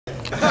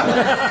You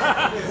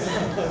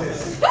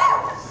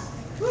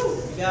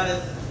got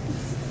it.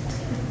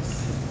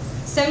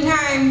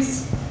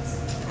 Sometimes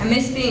I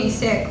miss being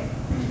sick.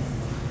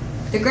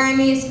 The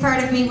grimiest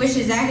part of me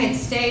wishes I had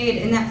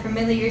stayed in that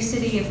familiar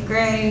city of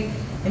gray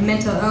and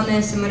mental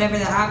illness and whatever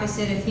the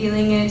opposite of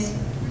healing is,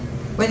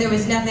 where there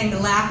was nothing to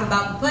laugh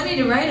about, but plenty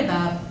to write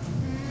about.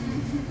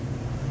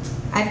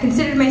 I've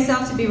considered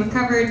myself to be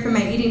recovered from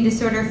my eating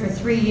disorder for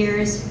 3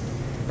 years,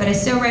 but I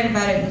still write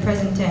about it in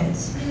present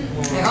tense.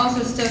 I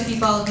also still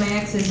keep all of my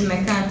exes in my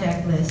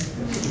contact list.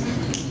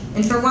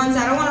 And for once,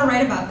 I don't want to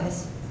write about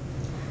this.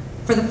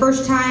 For the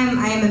first time,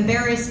 I am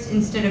embarrassed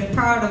instead of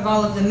proud of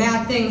all of the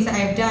mad things I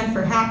have done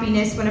for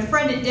happiness. When a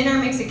friend at dinner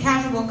makes a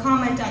casual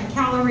comment on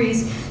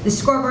calories, the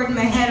scoreboard in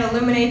my head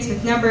illuminates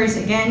with numbers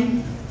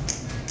again.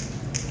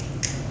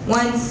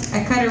 Once,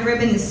 I cut a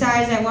ribbon the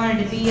size I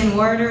wanted to be and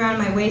wore it around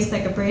my waist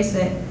like a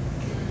bracelet.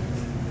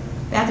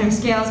 Bathroom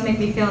scales make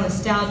me feel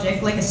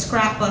nostalgic. Like a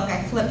scrapbook,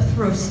 I flip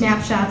through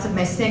snapshots of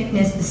my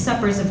sickness, the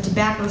suppers of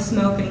tobacco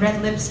smoke and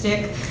red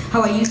lipstick,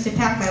 how I used to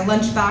pack my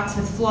lunchbox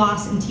with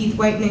floss and teeth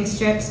whitening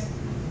strips.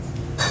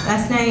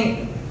 Last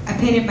night, I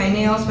painted my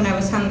nails when I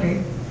was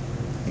hungry.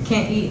 I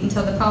can't eat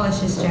until the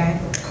polish is dry.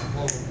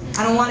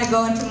 I don't want to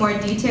go into more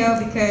detail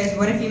because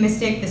what if you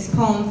mistake this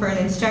poem for an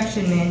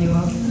instruction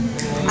manual?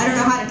 I don't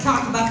know how to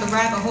talk about the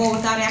rabbit hole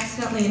without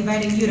accidentally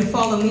inviting you to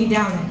follow me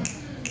down it.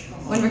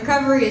 When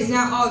recovery is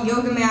not all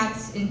yoga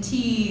mats and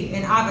tea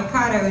and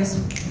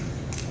avocados,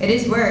 it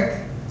is work.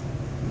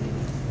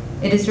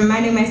 It is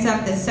reminding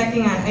myself that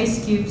sucking on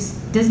ice cubes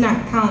does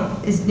not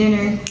count as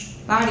dinner.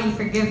 Body,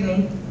 forgive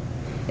me.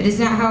 It is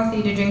not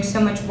healthy to drink so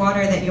much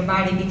water that your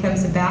body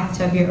becomes a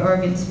bathtub your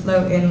organs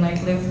float in like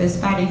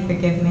loofahs. Body,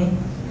 forgive me.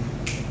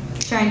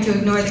 Trying to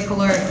ignore the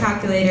caloric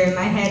calculator in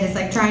my head is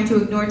like trying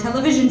to ignore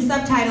television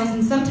subtitles,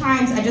 and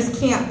sometimes I just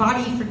can't.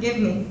 Body, forgive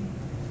me.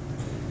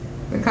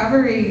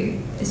 Recovery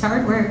is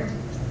hard work.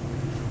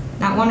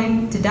 Not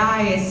wanting to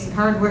die is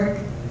hard work.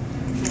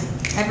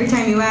 Every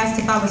time you asked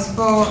if I was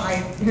full, I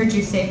heard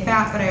you say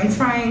fat, but I am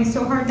trying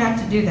so hard not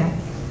to do that.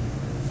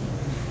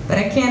 But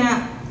I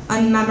cannot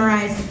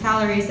unmemorize the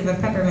calories of a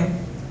peppermint.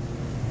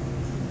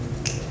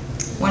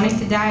 Wanting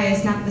to die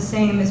is not the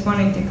same as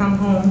wanting to come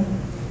home.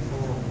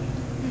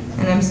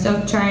 And I'm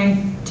still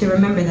trying to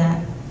remember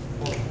that.